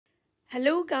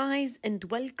Hello guys and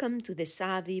welcome to the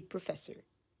Savvy Professor.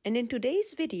 And in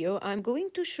today's video, I'm going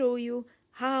to show you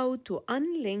how to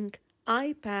unlink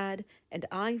iPad and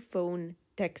iPhone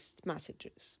text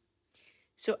messages.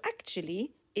 So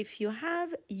actually, if you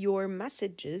have your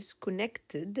messages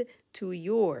connected to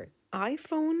your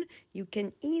iPhone, you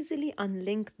can easily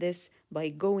unlink this by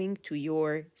going to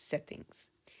your settings.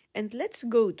 And let's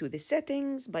go to the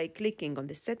settings by clicking on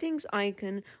the settings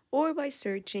icon or by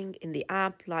searching in the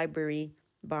app library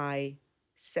by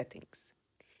settings.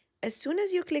 As soon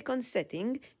as you click on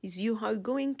settings, you are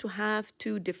going to have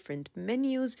two different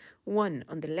menus, one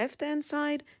on the left-hand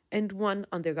side and one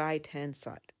on the right-hand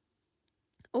side.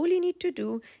 All you need to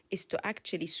do is to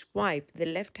actually swipe the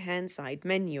left-hand side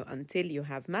menu until you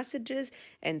have messages,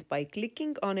 and by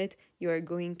clicking on it, you are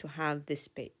going to have this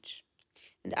page.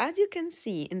 And as you can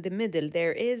see in the middle,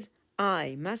 there is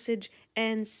iMessage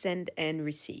and send and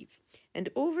receive. And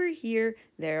over here,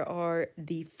 there are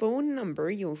the phone number,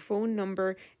 your phone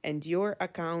number, and your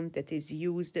account that is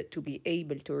used to be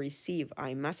able to receive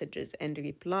iMessages and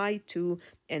reply to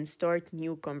and start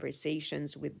new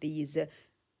conversations with these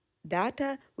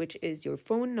data, which is your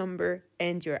phone number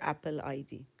and your Apple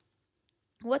ID.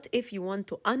 What if you want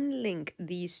to unlink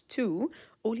these two?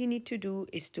 All you need to do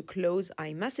is to close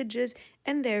iMessages,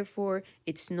 and therefore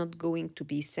it's not going to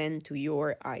be sent to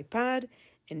your iPad.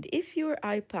 And if your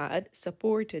iPad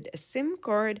supported a SIM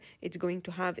card, it's going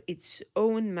to have its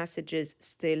own messages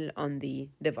still on the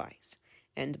device.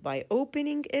 And by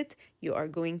opening it, you are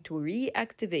going to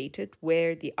reactivate it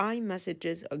where the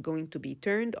iMessages are going to be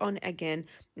turned on again,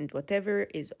 and whatever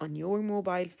is on your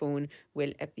mobile phone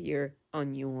will appear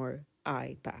on your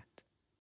iPad.